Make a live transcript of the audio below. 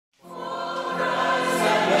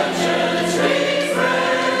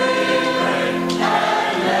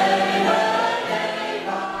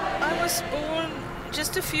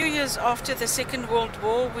few years after the Second World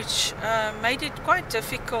War, which made it quite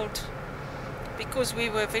difficult because we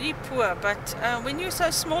were very poor. But when you're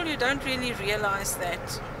so small, you don't really realize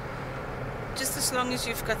that. Just as long as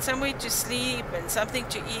you've got somewhere to sleep and something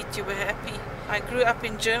to eat, you were happy. I grew up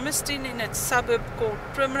in Germiston in a suburb called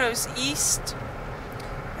Primrose East,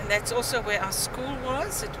 and that's also where our school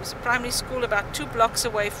was. It was a primary school about 2 blocks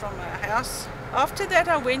away from our house. After that,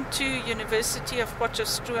 I went to University of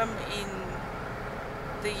Potchefstroom in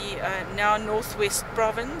the now Northwest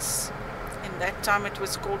Province. In that time it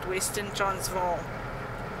was called Western Transvaal.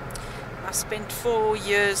 I spent 4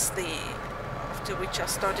 years there, after which I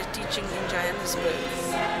started teaching in Johannesburg.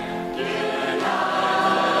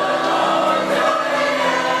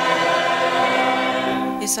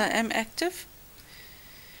 Yes, I am active.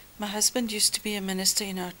 My husband used to be a minister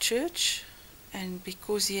in our church, and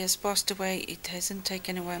because he has passed away, it hasn't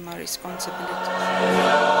taken away my responsibility.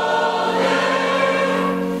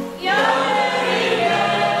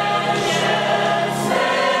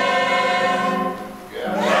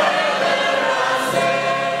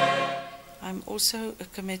 I'm also a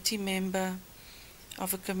committee member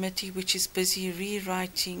of a committee which is busy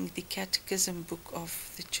rewriting the catechism book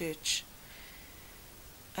of the church.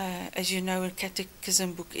 As you know, a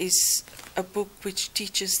catechism book is a book which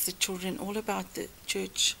teaches the children all about the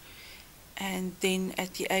church, and then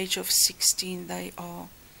at the age of 16 they are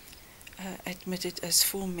admitted as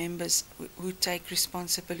full members who take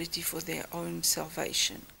responsibility for their own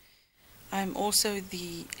salvation. I'm also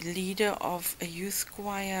the leader of a youth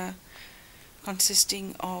choir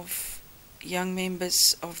consisting of young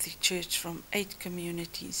members of the church from 8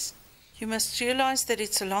 communities. You must realize that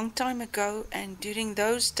it's a long time ago, and during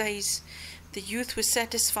those days the youth were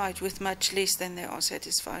satisfied with much less than they are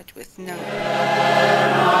satisfied with now.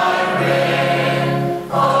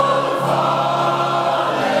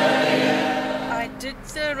 I did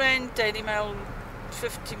the Rand Daily Mail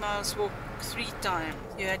 50 miles walk 3 times.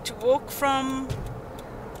 You had to walk from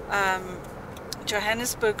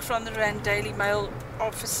Johannesburg, from the Rand Daily Mail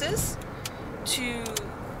offices to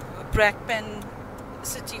Brakpan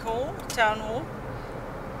City Hall, Town Hall,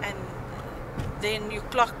 and then you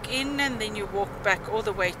clock in and then you walk back all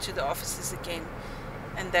the way to the offices again,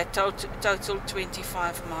 and that totaled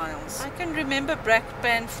 25 miles. I can remember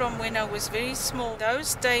Brakpan from when I was very small.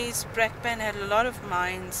 Those days Brakpan had a lot of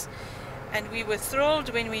mines, and we were thrilled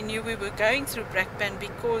when we knew we were going through Brakpan,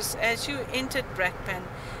 because as you entered Brakpan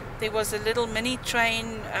there was a little mini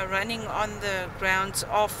train running on the grounds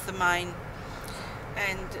of the mine,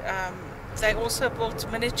 and they also built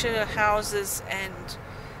miniature houses and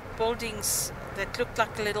buildings that looked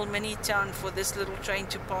like a little mini town for this little train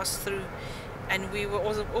to pass through, and we were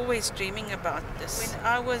always dreaming about this. When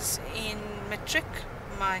I was in matric,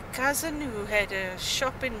 my cousin, who had a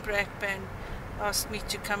shop in Brakpan, asked me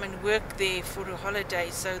to come and work there for a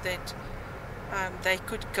holiday so that they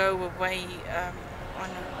could go away on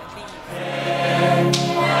a